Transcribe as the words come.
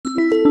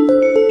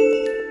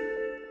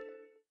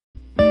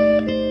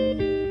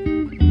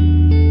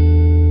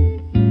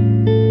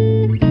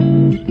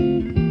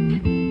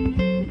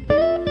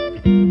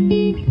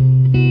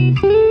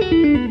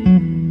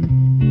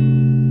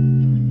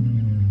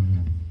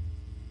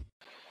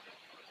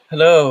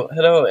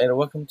Hello, and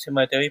welcome to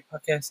my daily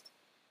podcast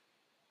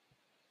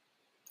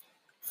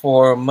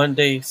for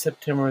Monday,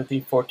 September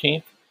the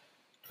 14th,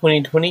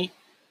 2020.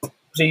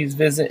 Please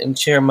visit and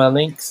share my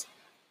links.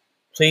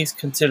 Please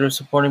consider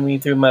supporting me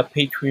through my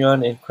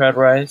Patreon and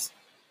CrowdRise.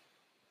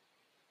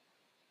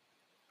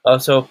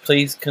 Also,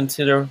 please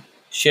consider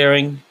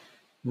sharing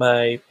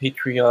my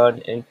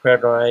Patreon and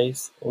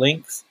CrowdRise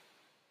links.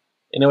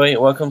 Anyway,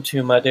 welcome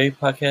to my daily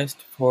podcast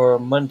for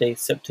Monday,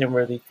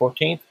 September the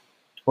 14th,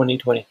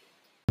 2020.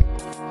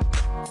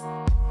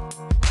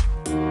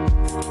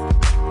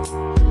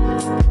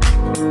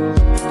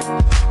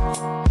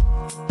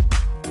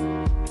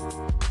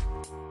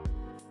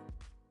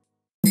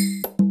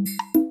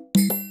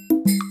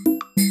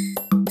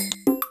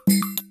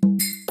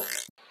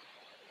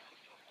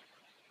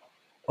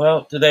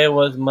 Well, today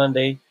was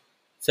Monday,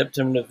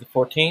 September the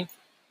 14th.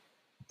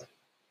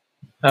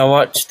 I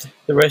watched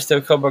the rest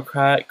of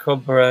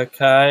Cobra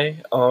Kai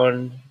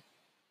on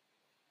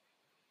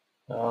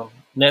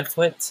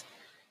Netflix,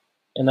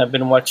 and I've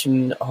been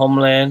watching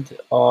Homeland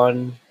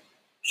on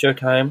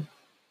Showtime.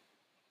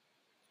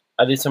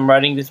 I did some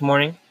writing this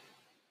morning,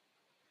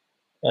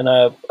 and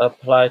I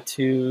applied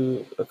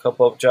to a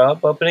couple of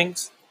job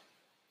openings.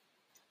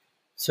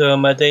 So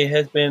my day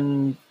has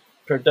been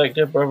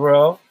productive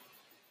overall.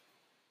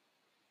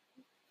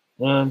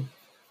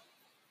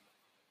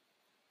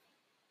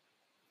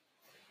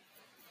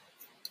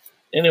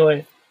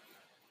 Anyway,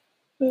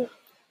 I'm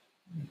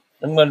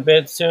going to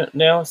bed soon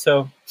now,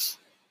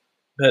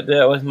 but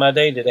that was my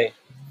day today.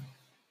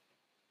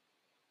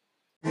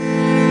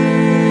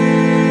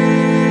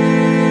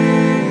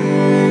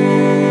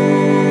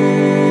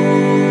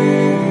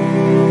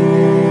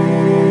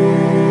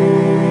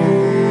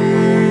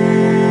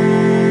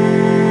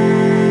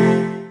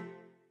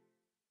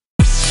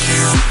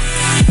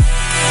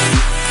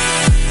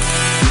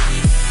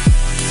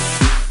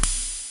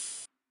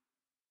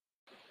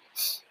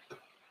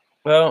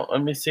 Well,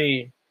 let me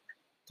see.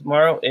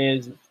 Tomorrow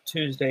is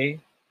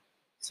Tuesday,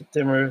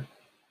 September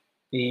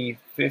the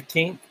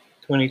 15th,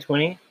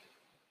 2020,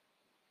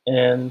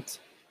 and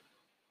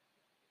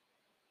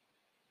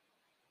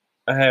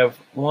I have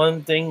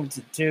one thing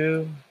to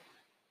do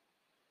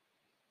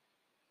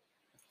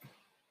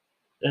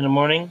in the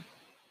morning.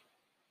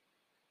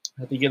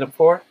 I have to get up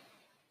for,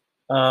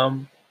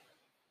 and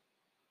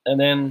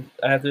then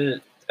I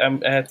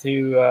have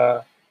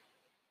to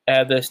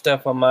add the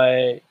stuff on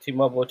my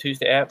T-Mobile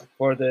Tuesday app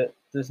for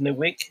this new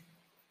week.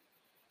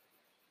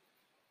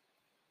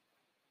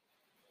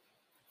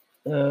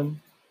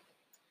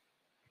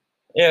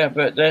 Yeah,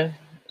 but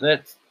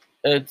that's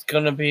it's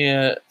gonna be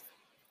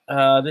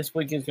this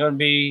week is gonna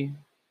be,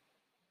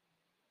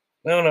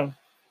 I don't know.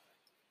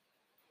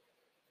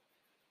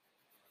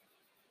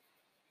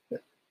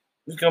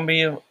 It's gonna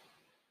be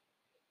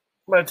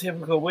my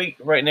typical week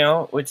right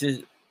now, which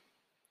is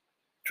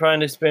trying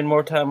to spend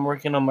more time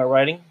working on my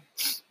writing,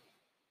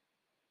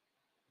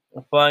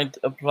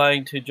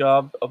 applying to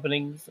job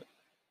openings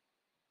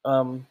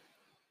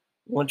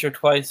once or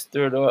twice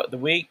through the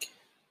week,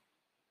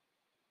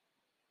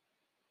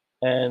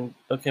 and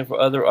looking for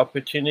other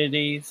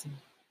opportunities.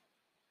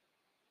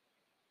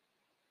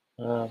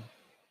 I'm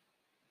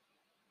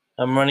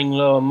running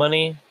low on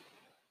money,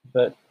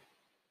 but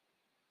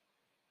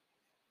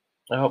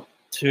I hope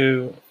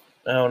to,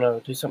 I don't know,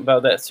 do something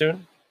about that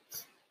soon.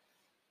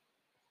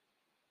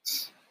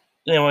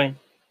 Anyway,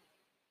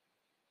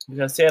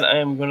 like I said, I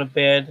am going to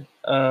bed.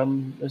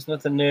 There's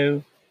nothing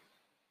new.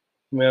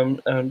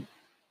 I'm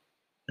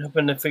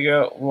hoping to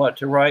figure out what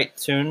to write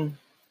soon.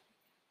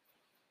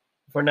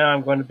 For now,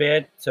 I'm going to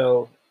bed.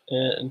 So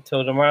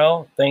until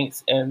tomorrow,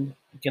 thanks and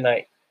good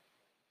night.